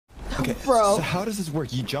Okay, bro. so how does this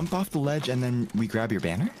work? You jump off the ledge and then we grab your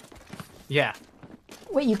banner? Yeah.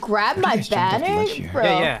 Wait, you grabbed I my just jumped off the banner? ledge here. Bro.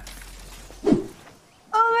 Yeah.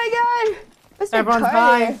 Oh my god. Mr. Everyone's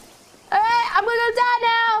Carter. fine. Alright, I'm gonna die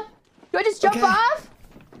now. Do I just jump Okay. off?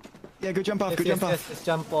 Yeah, go jump off, go jump off. Just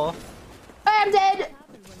jump off. Alright, I'm dead.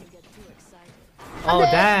 Oh,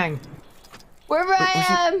 dead. dang. Wherever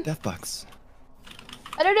I am. Death box.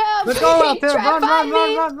 I don't know. Let's go out there. Try and Run, find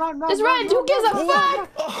me. run. Just run. Who gives a fuck?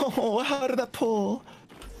 Oh, how did that pull?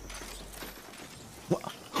 What?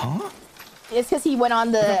 Huh? It's because he went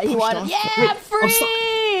on the. He wanted. off? Yeah, Wait, I'm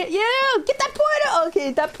free. Yeah, get that portal.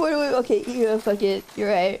 Okay, that portal. Okay, yeah, fuck it. You're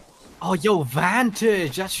right. Oh, yo,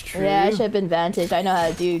 Vantage. That's true. Yeah, I should have been Vantage. I know how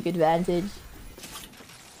to do good Vantage.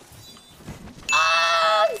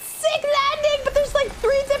 Oh, sick landing! But there's like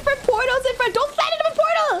 3 different portals in front. Don't land into a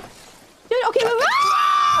portal. Dude, okay, wait.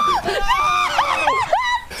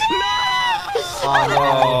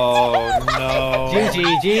 Oh, no.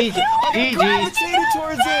 GG. Gravitated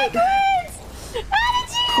towards it!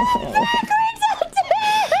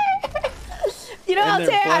 You know, And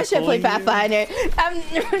they're Altare, I should play black holing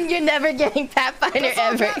Pathfinder. You're never getting Pathfinder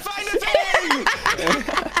ever. Pathfinder thing!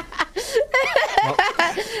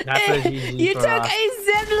 That's a GG You for took us. a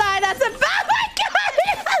zip line. That's a. Oh my god!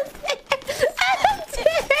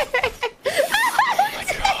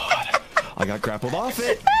 I got grappled off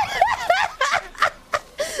it.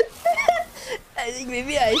 I think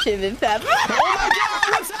maybe I should have been Pathfinder. Oh my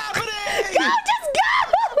god, what's happening? Go, just go!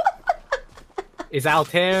 Is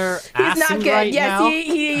Altair He's not assing good. right Yes, now?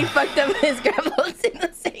 he fucked up his grapples in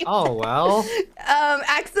the same. Oh, well.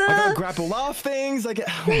 Axel. I got grappled off things. I get.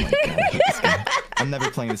 Oh my god. This game. I'm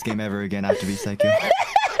never playing this game ever again after VSAIKYO.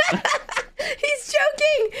 He's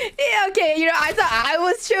choking. Yeah, okay, you know, I thought I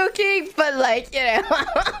was choking, but like, you know.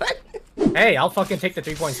 Hey, I'll fucking take the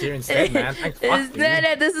 3 points here instead, man. Thanks, fuck, dude.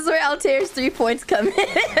 No, this is where Altair's 3 points come in.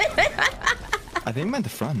 I think I'm at the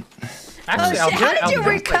front. Actually, Oh shit, how did you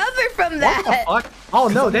Altair- recover from What that? the fuck? Oh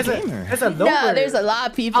no, I'm there's a a gamer. lower. No, there's a lot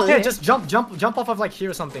of people Okay, here. just jump off of like here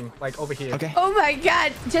or something, like over here. Okay. Oh my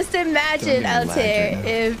god, just imagine, Don't even lag Altair, right now.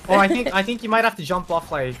 if... Or I think you might have to jump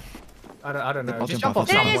off like I don't know. I'll Just jump jump off off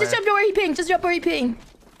the No, top. no, somewhere. just jump where he pinged. Just jump where he pinged.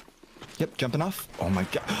 Yep, jumping off. Oh my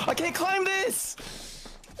god. I can't climb this!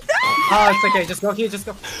 Oh, it's okay. Just go here. Just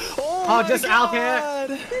go. Oh, Oh, my just out here.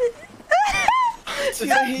 god.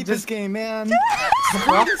 Dude, I hate this game, man. I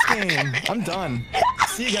hate this game. I'm done.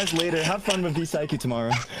 See you guys later. Have fun with VSAIKYO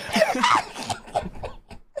tomorrow.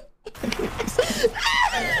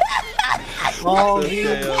 Oh, It's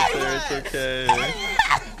okay, Altair, it's okay.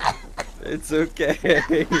 It's okay.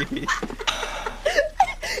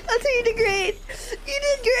 Altair, you did great. You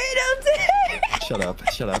did great, Altair. Shut up.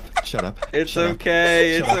 Shut up. Shut up. It's Shut up.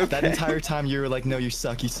 okay. Shut It's up. That okay. entire time you were like, no, you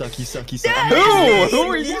suck, you suck, you suck, you suck. No, I'm Who? not Who gonna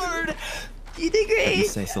are say you? a word. You did What do you great.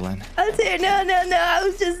 say, Selen? Altair, no. I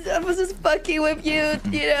was just fucking with you.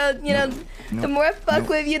 You know. The more I fuck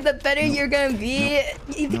with you, the better you're gonna be.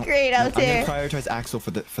 You did great, I'm Altair. gonna prioritize Axel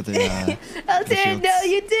for the Altair, shields. no,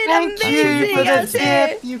 you did thank amazing, you for the Altair.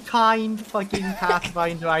 tip, you kind fucking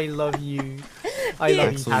Pathfinder. I love you. I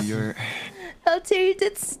love you, Axel, Pathfinder. you're... Altair, you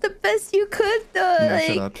did the best you could, though. No, like,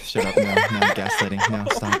 shut up. Shut up. No, gaslighting. No,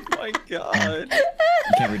 stop. Oh my god.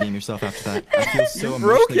 You can't redeem yourself after that. I feel so You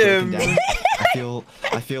emotionally broke him. broken down.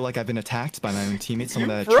 I feel like I've been attacked by my own teammates, someone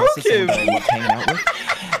that I broke trusted, someone that I him. loved hanging out with.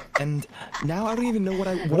 And now I don't even know what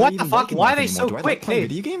I What the even fuck? like in Why life are they anymore. so Do I like quick, playing hey?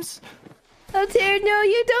 video games? Altair, no,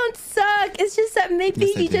 you don't suck. It's just that maybe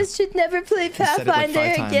Yes, I you do. just should never play said it like Pathfinder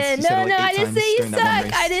 5 times. again. You said it No, like 8 I didn't times say you during that one suck.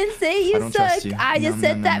 race. I didn't say you I don't trust suck. you. I just No,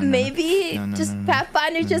 said no, that no, no. maybe No, no, just no, no.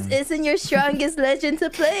 Pathfinder just isn't your strongest legend to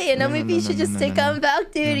play, and No, maybe no, you no, should no, just no, stick no, on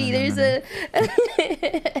Valk duty. no, There's no, a.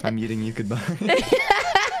 I'm muting you. Goodbye.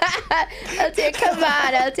 Altair, come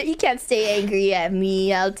on, Altair. You can't stay angry at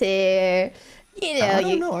me, Altair. You know, I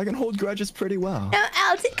don't know. I can hold grudges pretty well. No,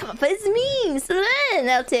 Altair, come on, but it's me, Selen,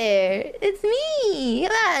 Altair. It's me.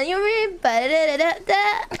 Come on, you're me. Come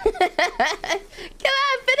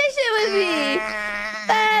on, finish it with me.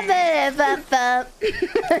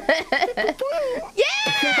 Yeah!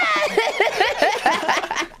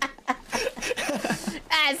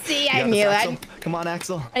 I see, I You got knew this, it. Axel? Come on,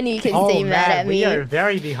 Axel. I knew you could Oh stay mad man, at we me. are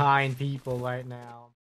very behind people right now.